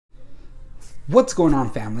What's going on,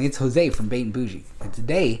 family? It's Jose from Bait and Bougie, and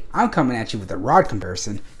today I'm coming at you with a rod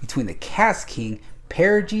comparison between the KastKing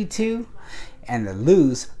Perigee II and the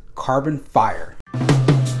Lew's Carbon Fire.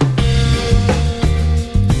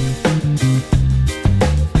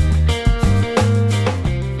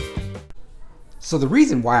 So the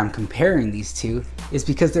reason why I'm comparing these two is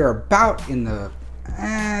because they're about in the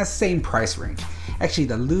same price range. Actually,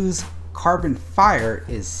 the Lew's Carbon Fire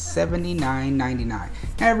is $79.99. Now,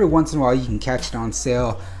 every once in a while you can catch it on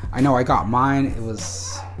sale. I know I got mine, it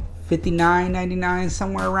was $59.99,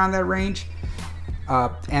 somewhere around that range.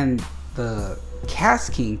 And the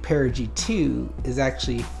KastKing Perigee II is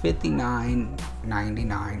actually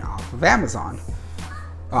 $59.99 off of Amazon.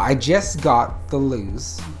 I just got the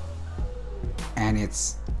Lew's, and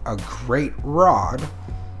it's a great rod,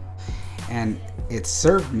 and it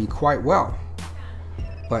served me quite well.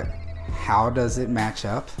 But how does it match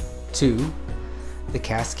up to the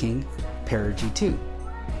KastKing Perigee II?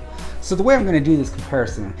 So the way I'm going to do this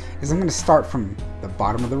comparison is I'm going to start from the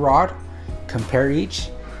bottom of the rod, compare each,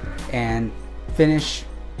 and finish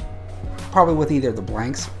probably with either the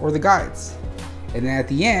blanks or the guides. And then at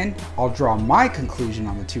the end, I'll draw my conclusion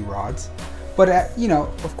on the two rods. But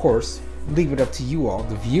of course, leave it up to you all,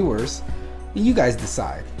 the viewers, and you guys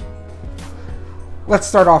decide. Let's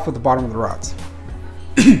start off with the bottom of the rods.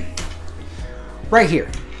 Right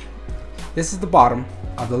here, this is the bottom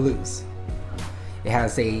of the Lew's. It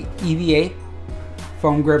has a EVA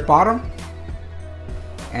foam grip bottom,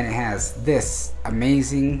 and it has this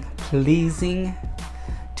amazing, pleasing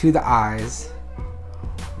to the eyes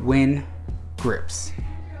wind grips.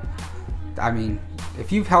 I mean,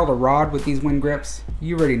 if you've held a rod with these wind grips,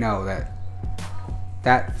 you already know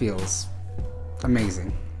that feels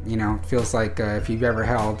amazing. You know, it feels like if you've ever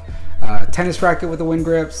held a tennis racket with the wind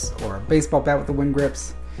grips or a baseball bat with the wind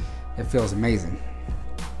grips, it feels amazing.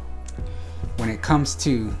 When it comes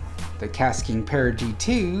to the KastKing Perigee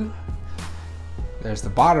II, there's the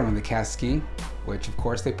bottom of the KastKing, which of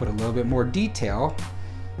course they put a little bit more detail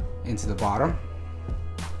into the bottom.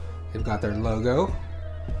 They've got their logo,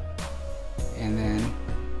 and then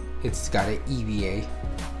it's got an EVA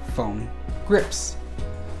foam grips.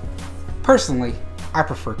 Personally, I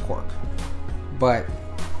prefer cork, but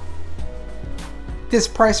this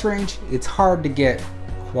price range, it's hard to get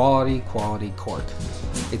quality cork.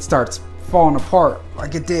 It starts falling apart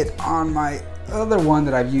like it did on my other one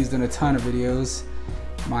that I've used in a ton of videos.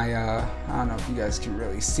 My I don't know if you guys can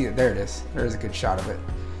really see it. There it is. There's a good shot of it.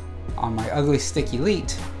 On my Ugly Stick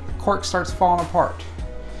Elite, the cork starts falling apart.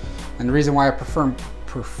 And the reason why I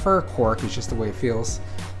prefer cork is just the way it feels.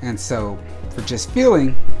 And so for just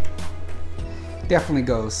feeling, definitely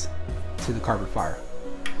goes to the Carbon Fire.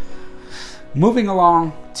 Moving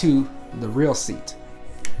along to the reel seat.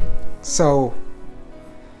 So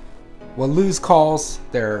what Lew's calls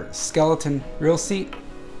their skeleton reel seat,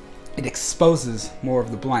 it exposes more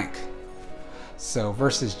of the blank. So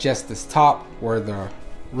versus just this top where the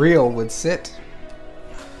reel would sit,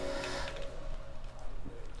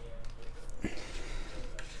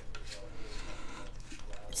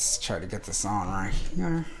 let's try to get this on right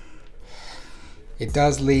here. It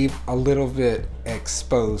does leave a little bit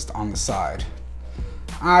exposed on the side.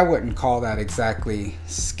 I wouldn't call that exactly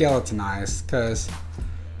skeletonized because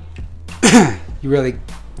you really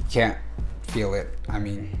can't feel it. I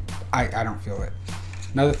mean, I don't feel it.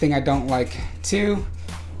 Another thing I don't like too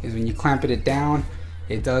is when you clamp it down,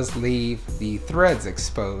 it does leave the threads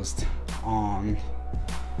exposed on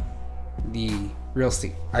the reel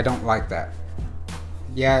seat. I don't like that.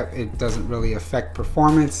 Yeah, it doesn't really affect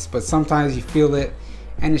performance, but sometimes you feel it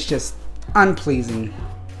and it's just unpleasing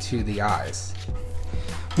to the eyes.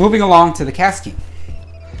 Moving along to the KastKing.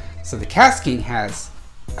 So the KastKing has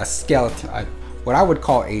a skeleton, what I would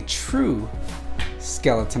call a true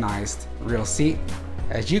skeletonized reel seat.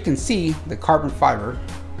 As you can see, the carbon fiber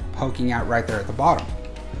poking out right there at the bottom.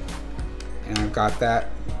 And I've got that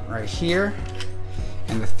right here.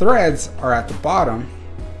 And the threads are at the bottom,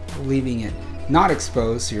 leaving it not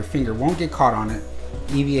exposed so your finger won't get caught on it.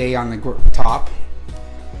 EVA on the top.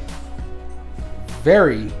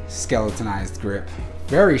 Very skeletonized grip,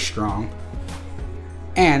 very strong,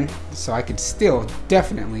 and so I could still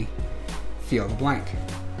definitely feel the blank.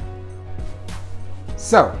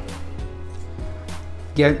 So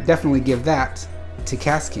definitely give that to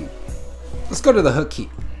KastKing. Let's go to the hook keep.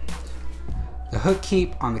 The hook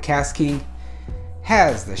keep on the KastKing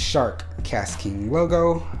has the shark KastKing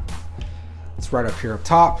logo. It's right up here up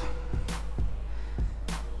top.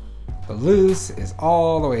 The Lew's is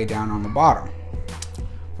all the way down on the bottom.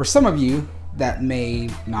 For some of you, that may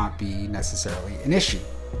not be necessarily an issue.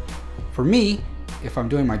 For me, if I'm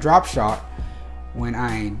doing my drop shot, When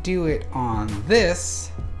I do it on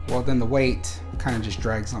this, well, then the weight kind of just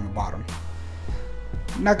drags on the bottom.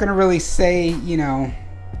 I'm not gonna really say, you know,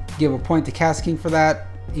 give a point to KastKing for that,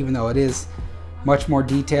 even though it is much more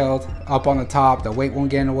detailed up on the top. The weight won't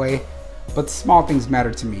get in the way, but the small things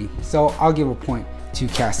matter to me, so I'll give a point to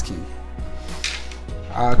KastKing.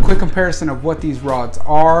 Quick comparison of what these rods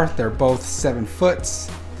are. They're both 7 foot.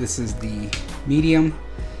 This is the medium.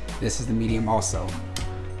 This is the medium also.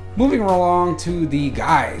 Moving along to the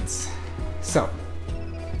guides. So,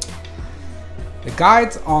 the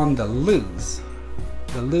guides on the Lew's.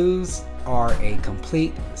 The Lew's are a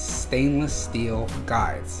complete stainless steel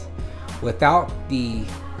guides without the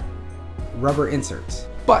rubber inserts.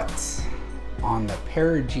 But on the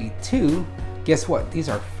Perigee II, guess what? These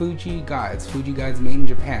are Fuji guides. Fuji guides made in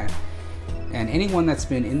Japan. And anyone that's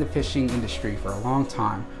been in the fishing industry for a long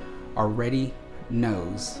time already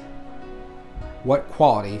knows what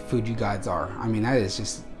quality Fuji guides are. I mean, that is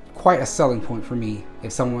just quite a selling point for me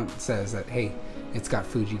if someone says that, hey, it's got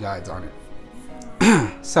Fuji guides on it.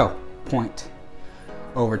 So, point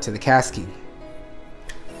over to the KastKing.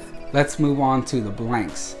 Let's move on to the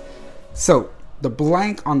blanks. So, the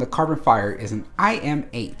blank on the Carbon Fire is an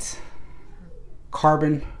IM8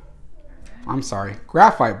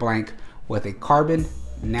 graphite blank with a carbon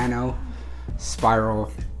nano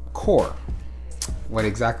spiral core. What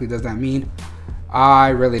exactly does that mean? I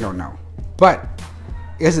really don't know. But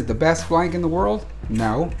is it the best blank in the world?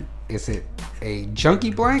 No. Is it a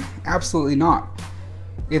junky blank? Absolutely not.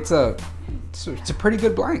 It's a pretty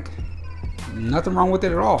good blank. Nothing wrong with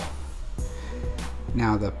it at all.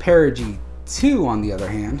 Now the Perigee II, on the other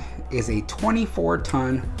hand, is a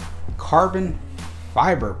 24-ton carbon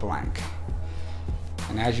fiber blank.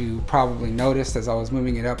 And as you probably noticed as I was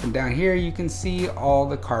moving it up and down here, you can see all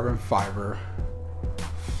the carbon fiber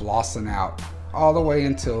flossing out all the way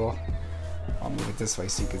until, I'll move it this way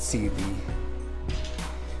so you can see the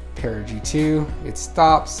Perigee II. It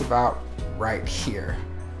stops about right here.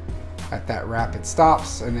 At that wrap it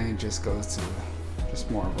stops, and then it just goes to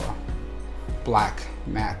just more of a black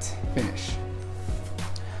matte finish.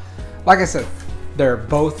 Like I said, they're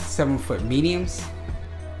both 7-foot mediums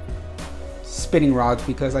spinning rods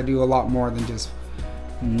because I do a lot more than just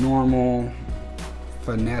normal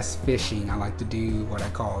finesse fishing. I like to do what I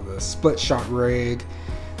call the split shot rig.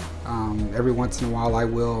 Every once in a while I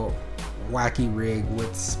will wacky rig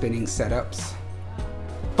with spinning setups,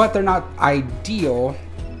 but they're not ideal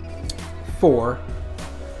for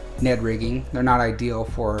Ned rigging. They're not ideal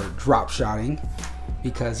for drop shotting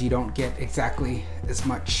because you don't get exactly as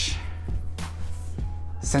much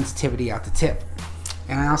sensitivity at the tip.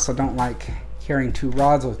 And I also don't like carrying 2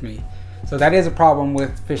 rods with me. So that is a problem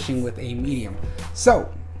with fishing with a medium.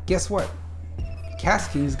 So guess what?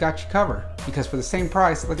 KastKing's got you covered, because for the same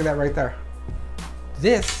price, look at that right there.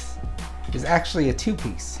 This is actually a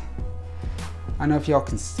 2-piece. I don't know if y'all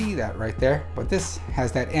can see that right there, but this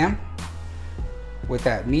has that M with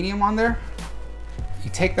that medium on there.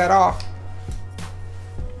 You take that off,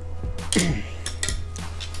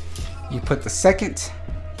 you put the second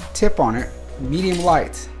tip on it, medium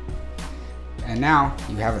light, and now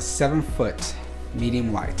you have a 7-foot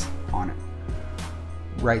medium light on it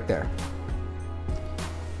right there.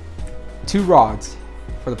 2 rods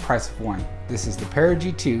for the price of 1. This is the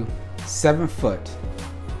Perigee II 7-foot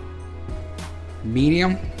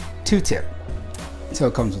medium 2-tip. So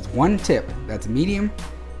it comes with 1 tip that's a medium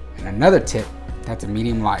and another tip that's a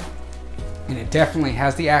medium light. And it definitely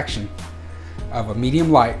has the action of a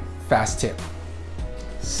medium light fast tip.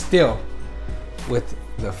 Still with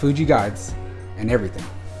the Fuji guides and everything.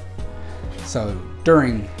 So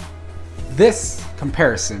during this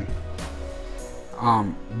comparison,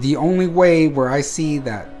 the only way where I see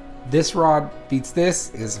that this rod beats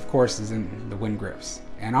this is, of course, is in the wind grips.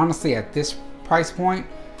 And honestly, at this price point,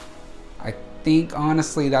 I think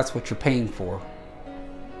honestly that's what you're paying for,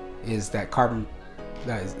 is that carbon,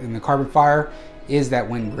 that is in the Carbon Fire, is that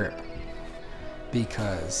wind grip.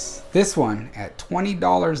 Because this one at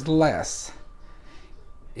 $20 less,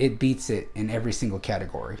 it beats it in every single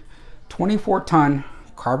category. 24-ton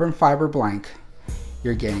carbon fiber blank,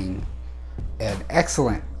 you're getting an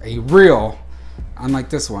excellent, a real, unlike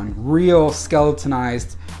this one, real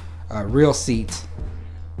skeletonized reel seat,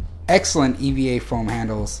 excellent EVA foam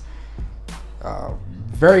handles,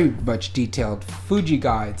 very much detailed Fuji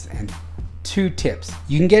guides, and 2 tips.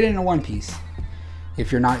 You can get it in a 1-piece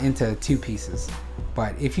if you're not into 2 pieces,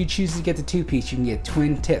 but if you choose to get the 2-piece, you can get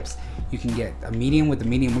twin tips. You can get a medium with a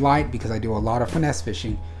medium light, because I do a lot of finesse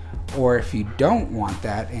fishing. Or if you don't want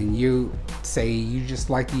that and you say you just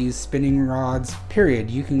like to use spinning rods, period,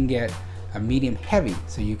 you can get a medium heavy,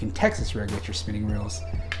 so you can Texas regulate your spinning reels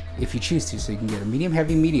if you choose to. So you can get a medium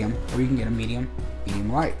heavy medium, or you can get a medium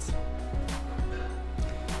light.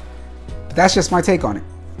 But that's just my take on it.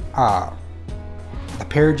 The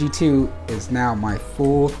Perigee II is now my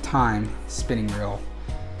full-time spinning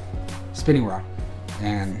rod,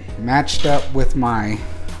 and matched up with my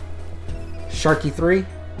Sharky 3,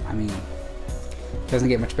 I mean, doesn't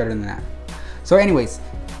get much better than that. So anyways,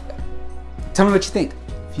 tell me what you think.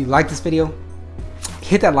 If you like this video,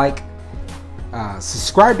 hit that like,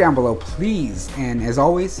 subscribe down below please, and as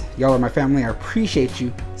always, y'all are my family. I appreciate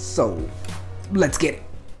you, so let's get it.